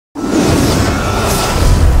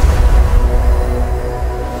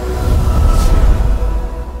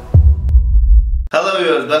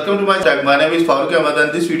welcome to my channel. My name is Farooq Ahmed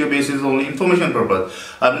and this video base is only information purpose.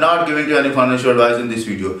 I'm not giving you any financial advice in this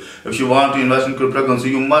video. If you want to invest in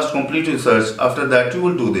cryptocurrency, you must complete research. After that, you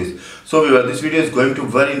will do this. So viewer, this video is going to be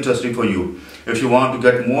very interesting for you. If you want to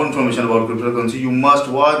get more information about cryptocurrency, you must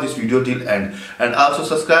watch this video till end. And also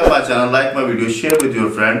subscribe my channel, like my video, share with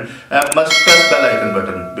your friend, and must press bell icon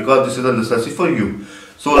button because this is a necessity for you.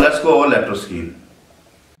 So let's go over laptop screen.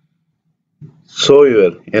 So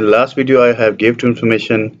here in last video I have gave you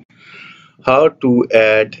information how to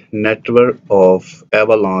add network of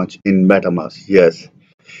Avalanche in MetaMask. Yes,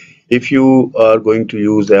 if you are going to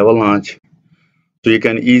use Avalanche, so you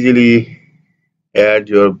can easily add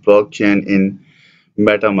your blockchain in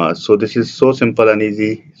MetaMask. So this is so simple and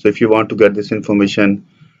easy. So if you want to get this information,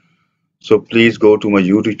 so please go to my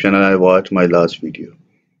YouTube channel and watch my last video.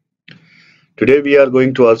 Today we are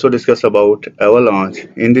going to also discuss about Avalanche.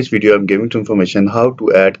 In this video I'm giving information how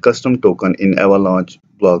to add custom token in Avalanche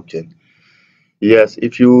blockchain. Yes,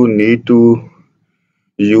 if you need to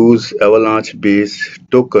use Avalanche based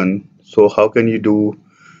token, so how can you do?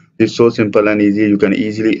 It's so simple and easy. You can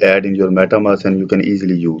easily add in your MetaMask and you can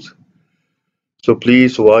easily use. So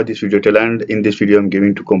please watch this video till end. In this video I'm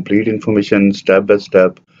giving to complete information step by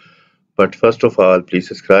step. But first of all, please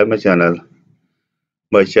subscribe my channel.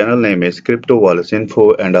 My channel name is Crypto Wallets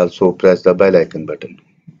Info and also press the bell icon button.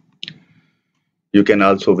 You can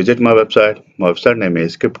also visit my website. My website name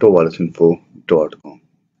is cryptowalletsinfo.com.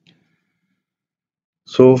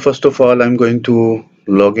 So first of all, I'm going to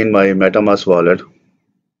log in my MetaMask wallet.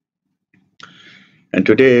 And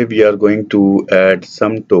today we are going to add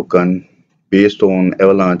some token based on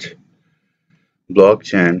Avalanche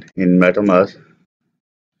blockchain in MetaMask.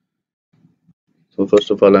 So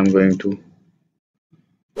first of all, I'm going to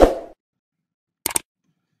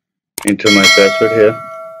enter my password here.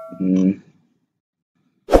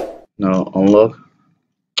 Now unlock.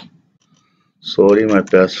 Sorry, my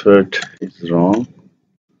password is wrong.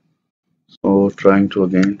 So trying to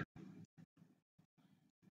again.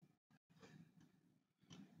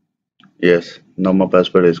 Yes, now my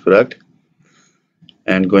password is correct.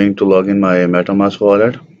 And going to log in my MetaMask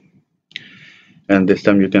wallet. And this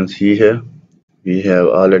time you can see here we have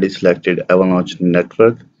already selected Avalanche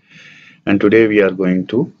network. And today we are going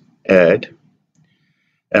to add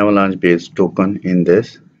Avalanche based token in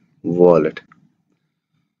this wallet.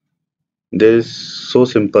 This is so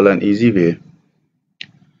simple and easy way.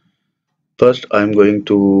 First I'm going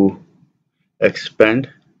to expand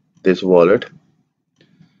this wallet.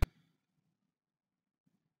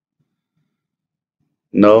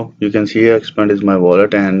 Now you can see here expand is my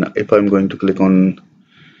wallet, and if I'm going to click on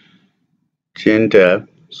chain tab,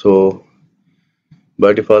 so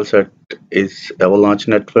by default set is Avalanche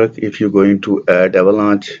network. If you're going to add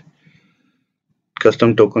Avalanche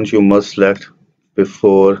custom tokens, you must select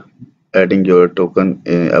before adding your token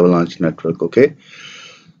in Avalanche network. Okay,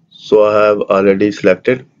 so I have already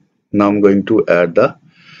selected. Now I'm going to add the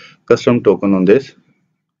custom token on this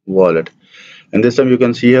wallet. And this time you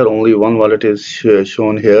can see here only one wallet is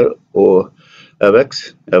shown here, or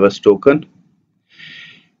AVAX token.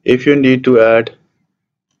 If you need to add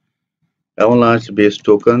Avalanche based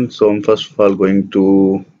token, so I'm first of all going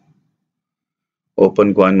to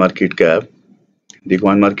open CoinMarketCap. The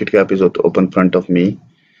CoinMarketCap is open front of me,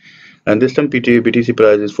 and this time BTC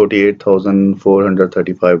price is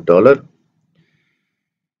 $48,435.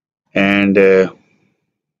 And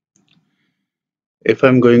if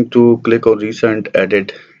I'm going to click on recent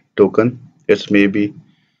added token, it's maybe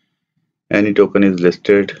any token is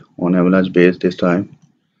listed on Avalanche base this time.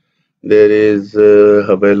 There is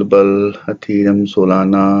available Ethereum,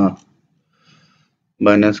 Solana,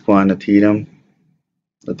 Binance Coin, Ethereum,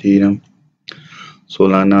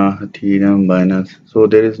 Solana, Ethereum, Binance. So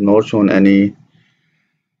there is not shown any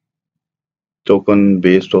token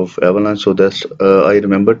based of Avalanche. So that's I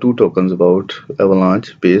remember two tokens about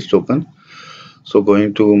Avalanche based token. So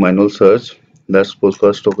going to manual search, let's suppose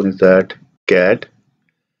first token is that CAT.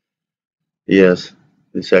 Yes,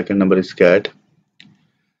 the second number is CAT.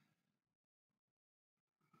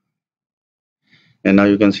 And now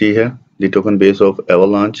you can see here the token base of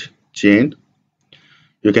Avalanche chain.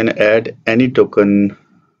 You can add any token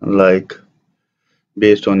like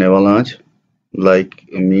based on Avalanche, like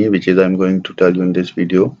me, which is I'm going to tell you in this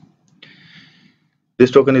video.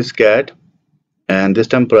 This token is CAT, and this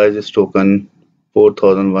time price is token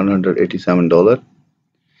 $4,187,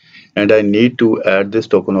 and I need to add this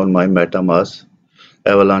token on my MetaMask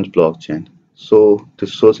Avalanche blockchain. So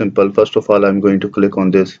this is so simple. First of all, I'm going to click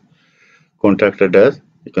on this contract address.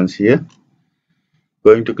 You can see here,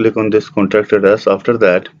 going to click on this contract address. After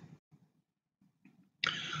that,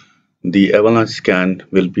 the Avalanche scan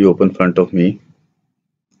will be open front of me,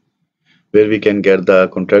 where we can get the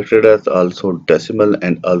contract address, also decimal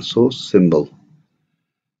and also symbol.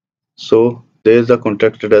 So there is the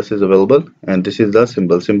contract address is available, and this is the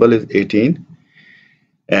symbol. Symbol is 18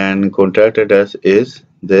 and contract address is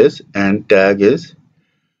this, and tag is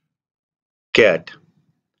cat.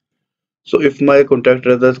 So if my contract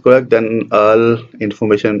address is correct, then all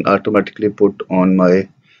information automatically put on my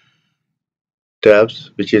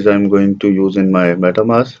tabs, which is I'm going to use in my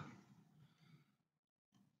MetaMask.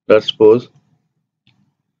 Let's suppose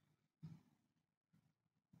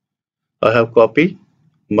I have copied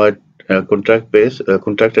my contract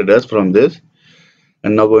address from this,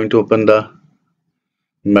 and now going to open the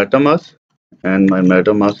MetaMask, and my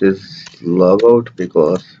MetaMask is log out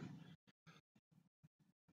because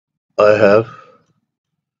I have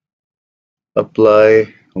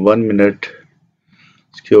apply 1 minute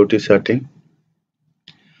security setting.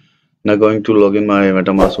 Now going to log in my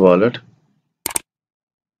MetaMask wallet,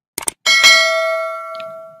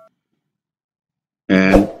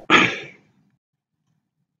 and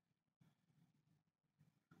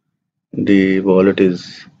the wallet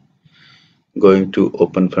is going to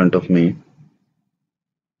open in front of me.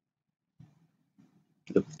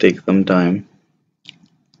 It takes some time.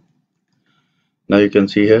 Now you can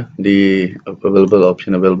see here the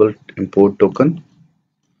available import token,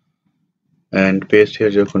 and paste here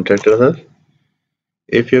your contract address.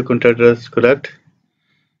 If your contract address is correct,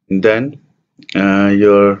 then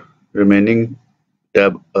your remaining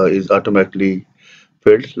tab is automatically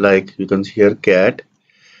filled, like you can see here cat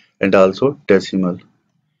and also decimal.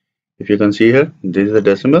 If you can see here, this is the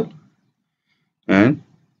decimal and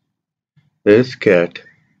this is cat.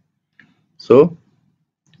 So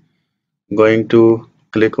going to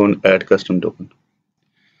click on add custom token.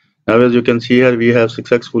 Now as you can see here, we have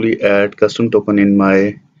successfully add custom token in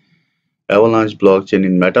my Avalanche blockchain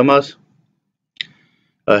in MetaMask.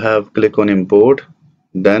 I have click on import,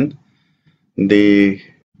 then the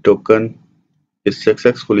token is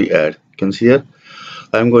successfully add. You can see here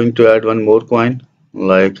I'm going to add one more coin,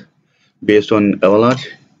 like based on Avalanche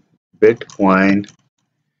Bitcoin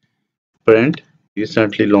print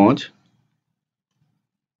recently launched.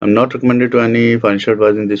 I'm not recommended to any financial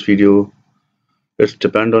advice in this video. It's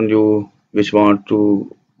depend on you which want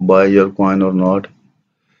to buy your coin or not.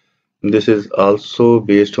 This is also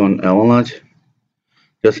based on Avalanche.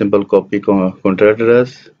 Just simple copy contract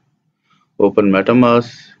address, open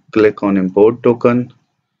MetaMask, click on import token.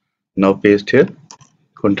 Now paste here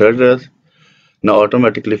contract address. Now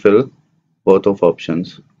automatically fill both of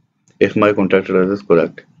options if my contract address is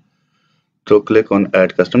correct. So click on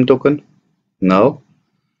add custom token. Now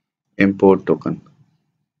import token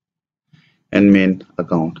and main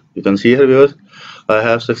account. You can see here viewers, I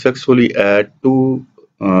have successfully add two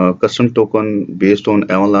custom token based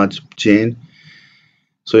on Avalanche chain.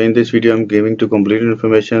 So in this video I'm giving to complete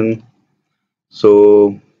information.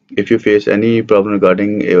 So if you face any problem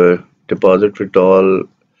regarding a deposit withdrawal,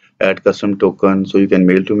 add custom token, so you can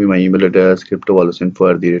mail to me. My email address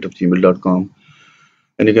cryptowallacinfo@gmail.com,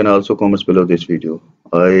 and you can also comment below this video.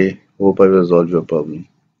 I hope I will resolve your problem.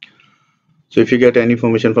 So if you get any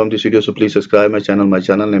information from this video, so please subscribe my channel. My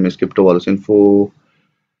channel name is cryptowallacinfo,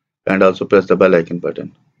 and also press the bell icon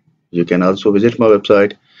button. You can also visit my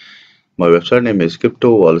website. My website name is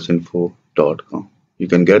cryptowallacinfo.com. You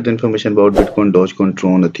can get the information about Bitcoin, Dogecoin,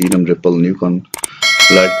 Tron, Ethereum, Ripple, Newcoin,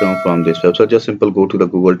 Litecoin from this website. Just simple go to the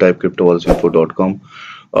Google, type cryptowallacinfo.com.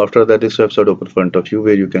 After that, this website open in front of you,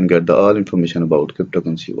 where you can get the all information about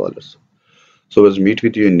cryptocurrency wallets. So we'll meet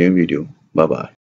with you in new video. Bye bye.